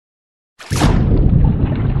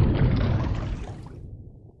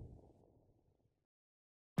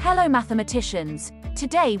Hello mathematicians,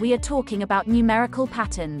 today we are talking about numerical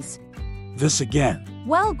patterns. This again.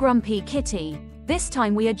 Well, Grumpy Kitty, this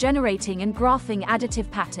time we are generating and graphing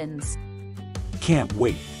additive patterns. Can't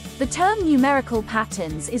wait. The term numerical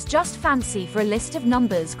patterns is just fancy for a list of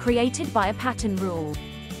numbers created by a pattern rule.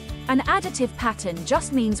 An additive pattern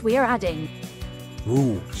just means we are adding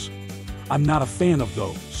Rules. I'm not a fan of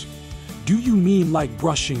those. Do you mean like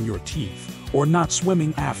brushing your teeth or not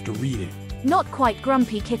swimming after reading? Not quite,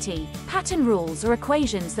 Grumpy Kitty. Pattern rules are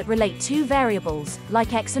equations that relate two variables,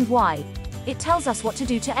 like x and y. It tells us what to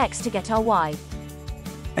do to x to get our y.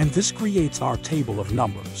 And this creates our table of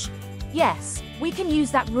numbers. Yes, we can use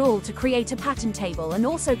that rule to create a pattern table and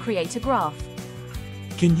also create a graph.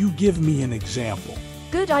 Can you give me an example?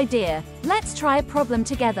 Good idea. Let's try a problem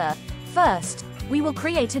together. First, we will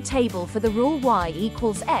create a table for the rule y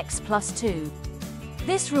equals x plus 2.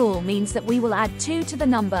 This rule means that we will add 2 to the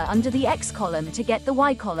number under the x column to get the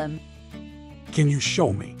y column. Can you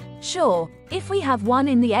show me? Sure, if we have 1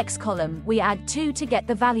 in the x column, we add 2 to get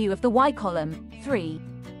the value of the y column, 3.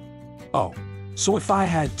 Oh, so if I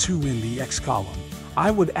had 2 in the x column, I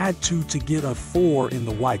would add 2 to get a 4 in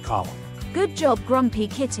the y column. Good job, Grumpy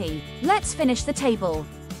Kitty. Let's finish the table.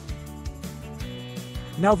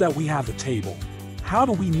 Now that we have the table, how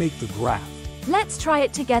do we make the graph? Let's try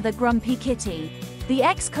it together, Grumpy Kitty. The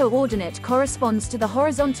x-coordinate corresponds to the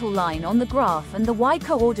horizontal line on the graph and the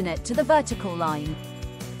y-coordinate to the vertical line.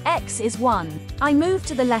 X is 1. I move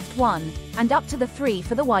to the left 1, and up to the 3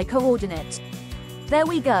 for the y-coordinate. There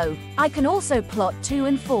we go. I can also plot 2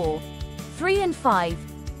 and 4, 3 and 5,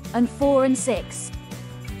 and 4 and 6.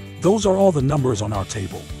 Those are all the numbers on our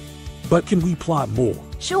table. But can we plot more?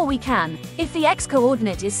 Sure we can. If the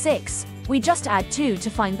x-coordinate is 6, we just add 2 to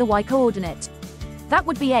find the y-coordinate. That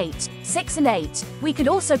would be 8, 6 and 8. We could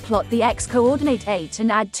also plot the x-coordinate 8 and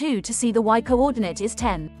add 2 to see the y-coordinate is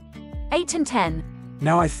 10. 8 and 10.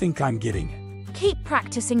 Now I think I'm getting it. Keep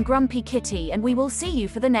practicing, Grumpy Kitty, and we will see you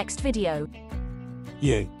for the next video.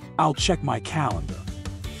 Yeah, I'll check my calendar.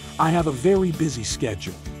 I have a very busy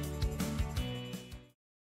schedule.